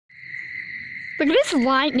Look at this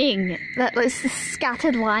lightning. That was the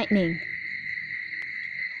scattered lightning.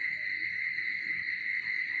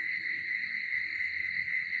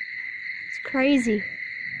 It's crazy.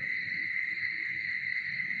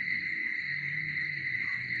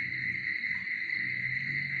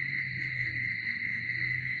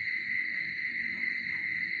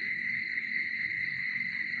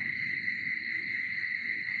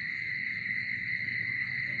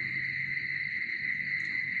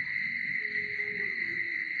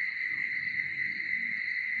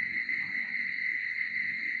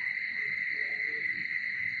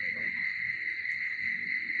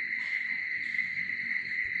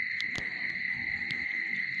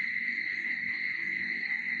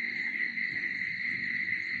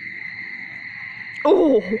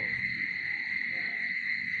 Oh!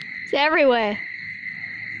 It's everywhere.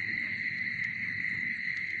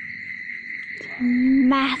 It's a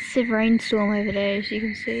massive rainstorm over there, as you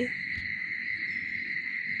can see.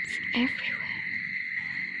 It's everywhere.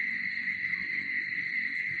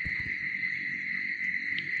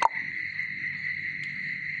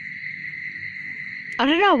 I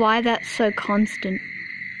don't know why that's so constant.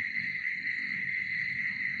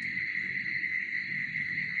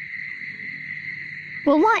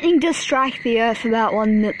 Well, lightning does strike the earth about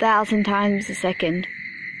 1,000 times a second.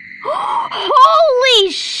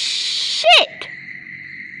 Holy shit!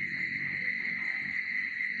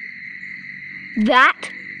 That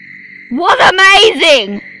was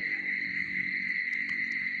amazing!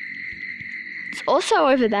 It's also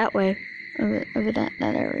over that way. Over that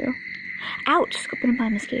area. Ouch, just got bitten by a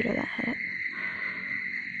mosquito, that hurt.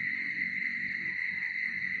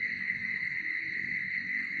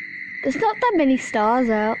 There's not that many stars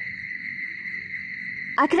out.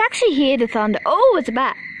 I can actually hear the thunder. Oh, it's a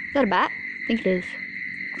bat. Is that a bat? I think it is.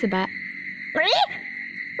 It's a bat.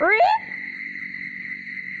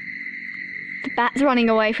 The bat's running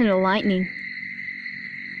away from the lightning.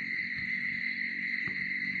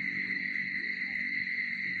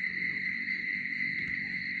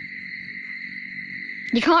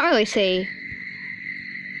 You can't really see.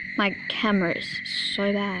 My camera is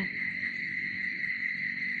so bad.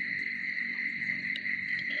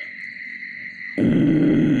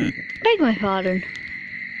 Beg my pardon.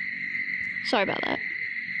 Sorry about that.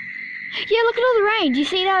 Yeah, look at all the rain. Do you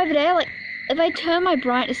see that over there? Like, if I turn my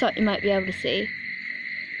brightness up, you might be able to see.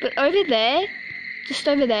 But over there, just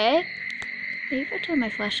over there, maybe if I turn my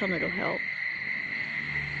flash on, it'll help.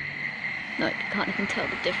 No, you can't even tell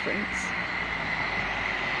the difference.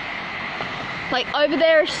 Like, over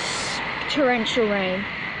there is torrential rain.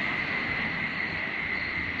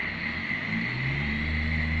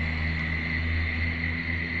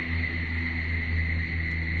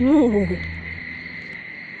 Ooh.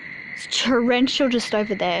 It's torrential just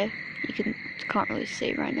over there. You can't really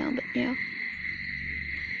see right now, but yeah.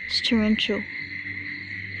 It's torrential.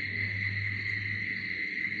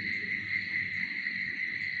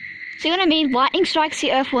 See what I mean? Lightning strikes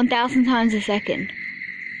the earth 1,000 times a second.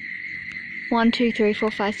 1, 2, 3, 4,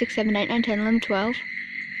 5, 6, 7, 8, 9, 10, 11, 12.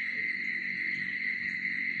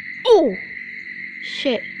 Oh!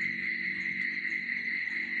 Shit.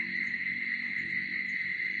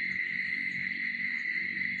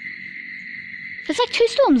 There's like two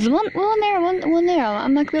storms, one there, one there.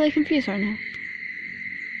 I'm like really confused right now.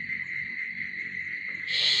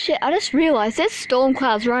 Shit, I just realized there's storm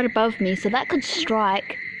clouds right above me, so that could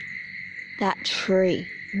strike that tree.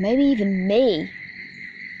 Maybe even me.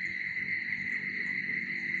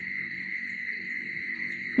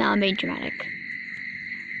 Now I'm being dramatic.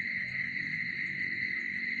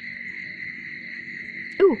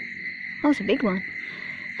 Ooh, that was a big one.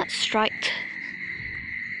 That striked.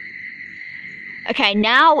 Okay,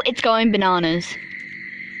 now it's going bananas.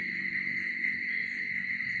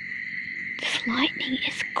 This lightning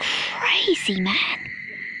is crazy, man.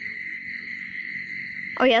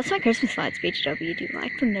 Oh yeah, that's my Christmas lights, BHW. Do you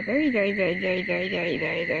like them? They're very, very, very, very, very, very,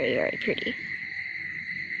 very, very, very pretty.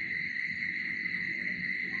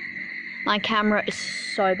 My camera is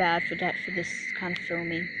so bad for this kind of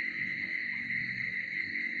filming.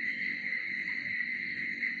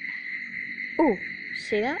 Ooh,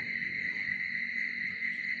 see that?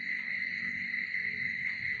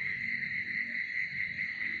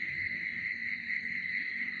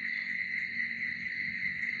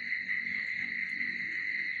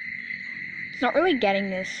 It's not really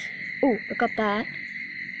getting this. Ooh, I got that.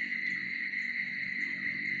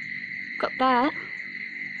 Got that.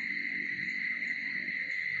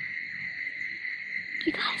 Do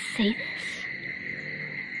you guys see this?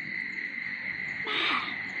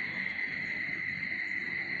 Man.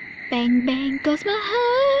 Bang bang goes my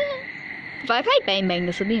heart. If I played Bang Bang,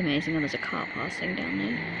 this would be amazing. Oh, there's a car passing down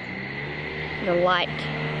there. Like a light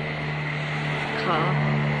car.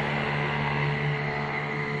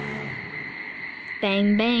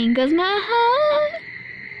 Bang bang goes my heart.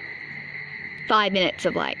 5 minutes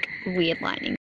of like weird lightning.